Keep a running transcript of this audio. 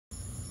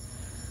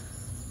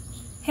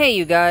Hey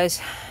you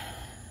guys,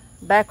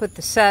 back with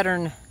the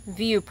Saturn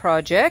Vue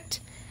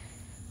Project.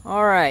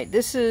 Alright,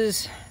 this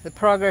is the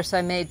progress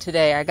I made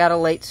today. I got a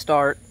late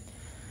start.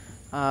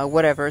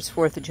 Whatever, it's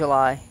 4th of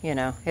July, you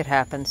know, it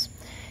happens.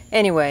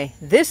 Anyway,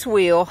 this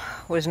wheel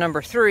was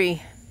number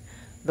 3,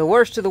 the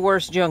worst of the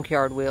worst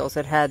junkyard wheels.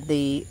 It had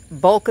the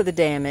bulk of the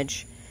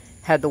damage,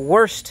 had the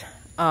worst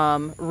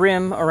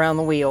rim around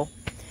the wheel.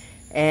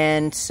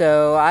 And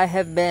so I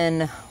have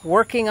been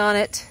working on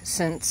it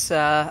since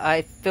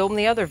I filmed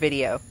the other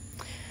video.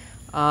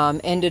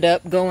 Ended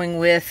up going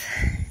with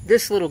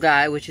this little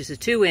guy, which is a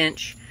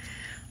 2-inch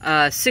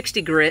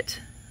 60 grit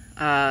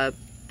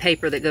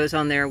paper that goes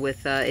on there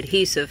with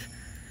velcro,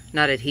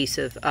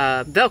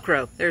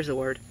 there's the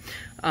word,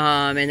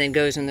 and then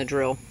goes in the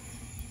drill.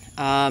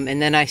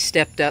 And then I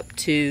stepped up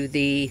to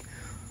the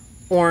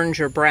orange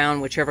or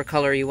brown, whichever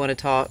color you want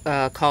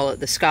to call it,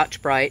 the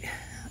scotchbrite.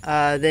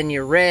 Then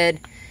your red,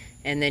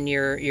 and then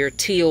your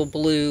teal,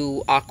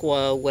 blue,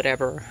 aqua,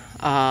 whatever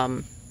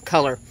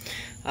color,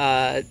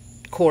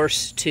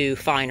 coarse to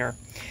finer.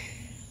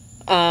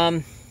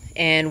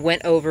 And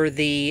went over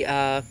the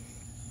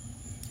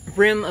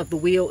rim of the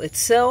wheel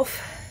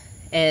itself.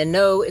 And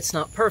no, it's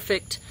not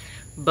perfect,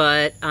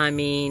 but I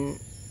mean,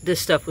 this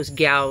stuff was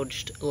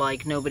gouged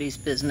like nobody's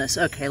business.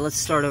 Okay, let's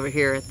start over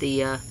here at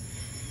the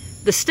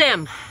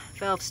stem,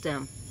 valve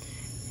stem,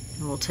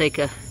 and we'll take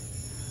a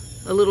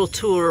little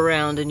tour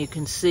around and you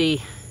can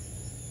see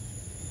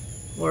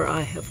where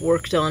I have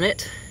worked on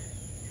it.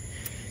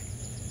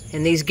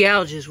 And these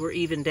gouges were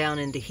even down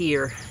into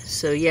here.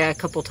 So yeah, a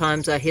couple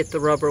times I hit the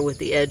rubber with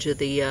the edge of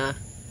the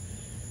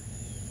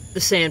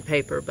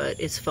sandpaper, but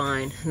it's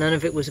fine. None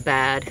of it was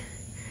bad.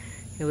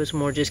 It was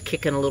more just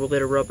kicking a little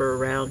bit of rubber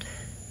around.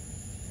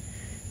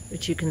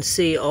 But you can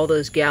see all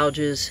those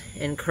gouges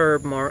and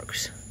curb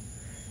marks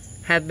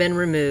have been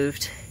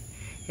removed.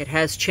 It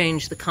has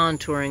changed the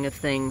contouring of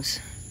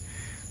things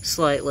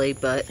slightly,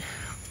 but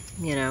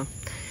you know,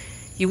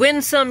 you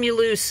win some, you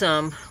lose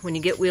some. When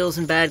you get wheels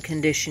in bad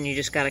condition, you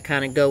just got to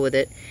kind of go with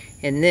it.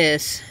 And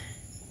this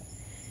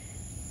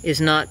is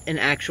not an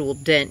actual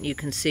dent. You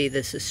can see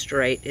this is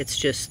straight. It's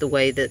just the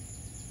way that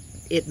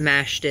it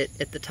mashed it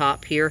at the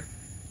top here.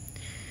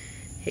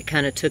 It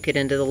kind of took it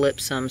into the lip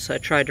some, so I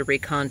tried to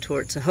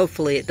recontour it. So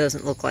hopefully it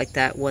doesn't look like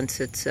that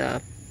once it's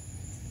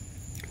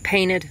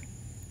painted.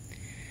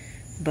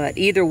 But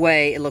either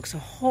way, it looks a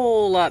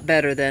whole lot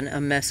better than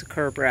a mess of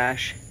curb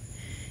rash.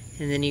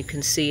 And then you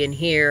can see in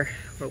here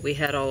where we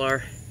had all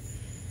our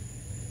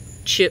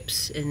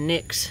chips and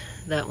nicks.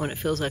 That one, it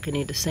feels like I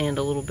need to sand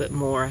a little bit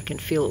more. I can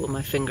feel it with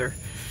my finger.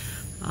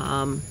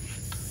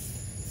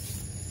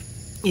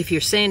 If you're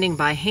sanding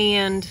by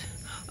hand...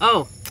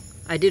 Oh,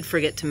 I did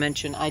forget to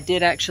mention, I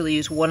did actually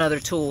use one other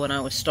tool when I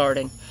was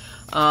starting.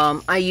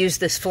 I used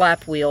this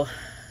flap wheel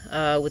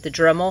with the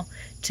Dremel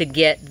to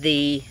get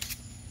the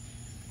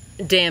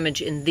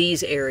damage in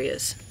these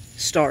areas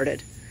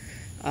started.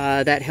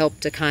 That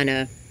helped to kind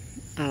of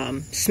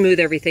smooth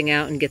everything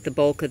out and get the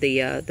bulk of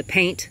the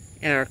paint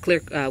or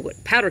clear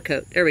powder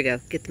coat. There we go.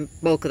 Get the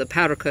bulk of the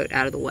powder coat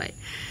out of the way.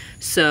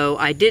 So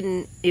I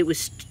didn't.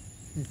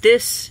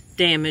 This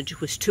damage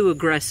was too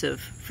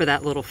aggressive for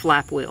that little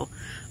flap wheel,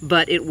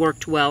 but it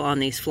worked well on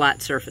these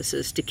flat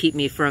surfaces to keep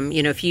me from,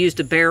 you know, if you used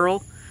a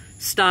barrel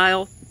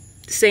style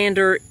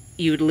sander,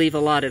 you would leave a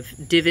lot of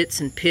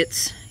divots and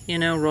pits, you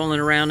know, rolling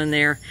around in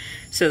there.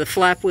 So the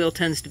flap wheel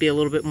tends to be a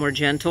little bit more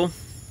gentle.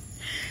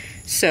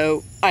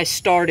 So I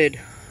started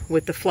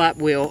with the flap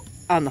wheel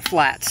on the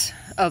flats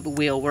of the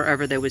wheel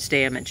wherever there was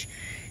damage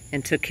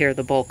and took care of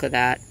the bulk of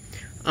that.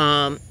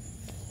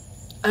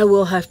 I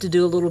will have to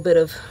do a little bit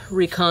of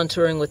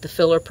recontouring with the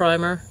filler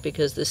primer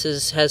because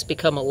this has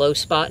become a low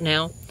spot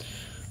now.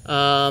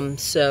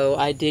 So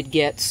I did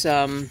get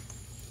some...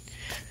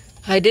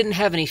 I didn't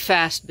have any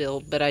fast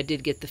build, but I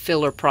did get the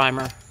filler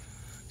primer.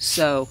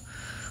 So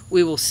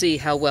we will see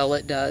how well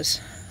it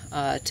does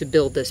to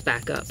build this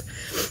back up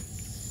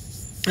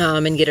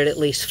and get it at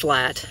least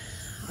flat.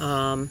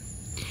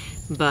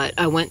 But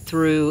I went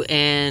through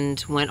and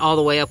went all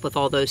the way up with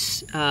all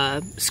those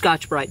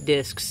scotchbrite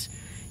discs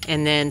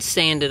and then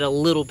sanded a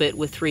little bit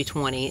with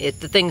 320.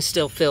 The thing's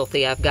still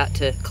filthy. I've got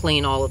to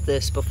clean all of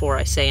this before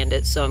I sand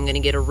it, so I'm going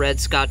to get a red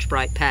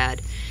scotchbrite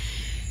pad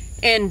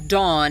and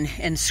Dawn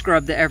and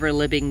scrub the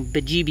ever-living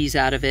bejeebies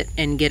out of it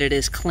and get it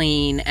as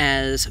clean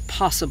as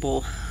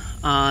possible.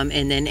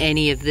 And then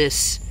any of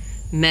this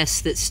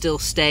mess that still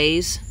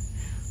stays,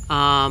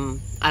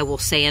 I will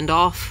sand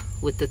off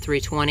with the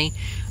 320.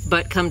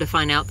 But come to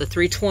find out, the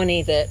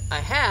 320 that I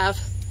have,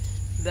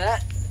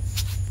 that,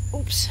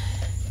 oops,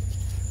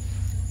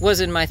 was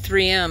in my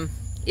 3M,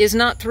 is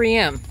not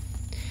 3M.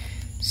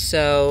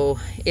 So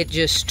it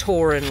just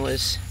tore and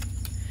was,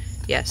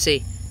 yeah,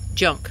 see,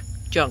 junk.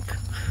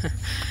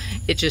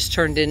 It just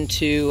turned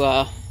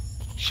into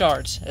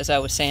shards as I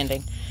was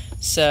sanding.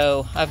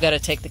 So I've got to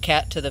take the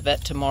cat to the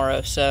vet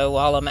tomorrow. So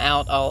while I'm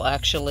out, I'll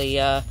actually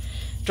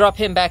drop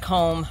him back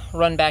home,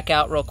 run back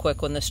out real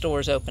quick when the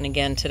stores open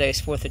again.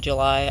 Today's 4th of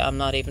July. I'm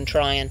not even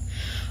trying.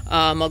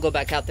 I'll go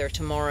back out there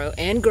tomorrow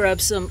and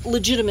grab some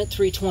legitimate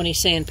 320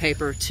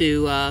 sandpaper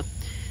to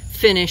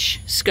finish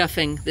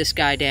scuffing this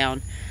guy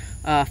down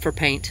for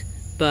paint.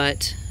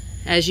 But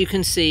as you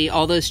can see,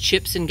 all those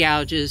chips and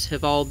gouges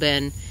have all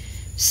been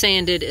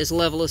sanded as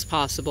level as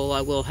possible.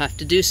 I will have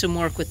to do some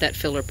work with that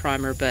filler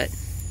primer, but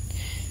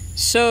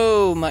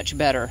so much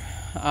better.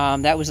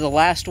 That was the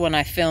last one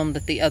I filmed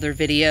at the other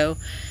video,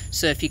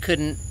 so if you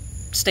couldn't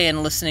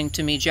stand listening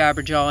to me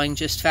jabber-jawing,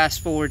 just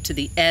fast forward to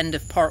the end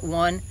of part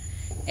 1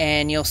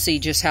 and you'll see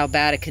just how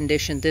bad a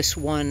condition this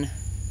one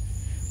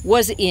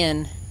was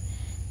in,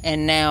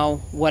 and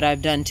now what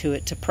I've done to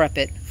it to prep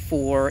it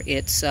for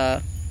its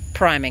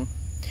priming.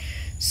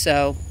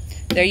 So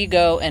there you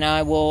go, and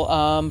I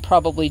will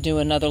probably do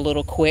another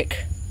little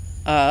quick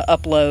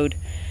upload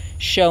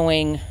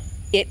showing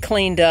it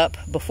cleaned up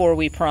before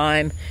we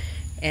prime,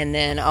 and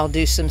then I'll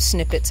do some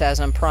snippets as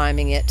I'm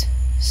priming it.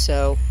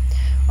 So,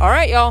 all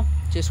right, y'all,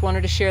 just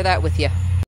wanted to share that with you.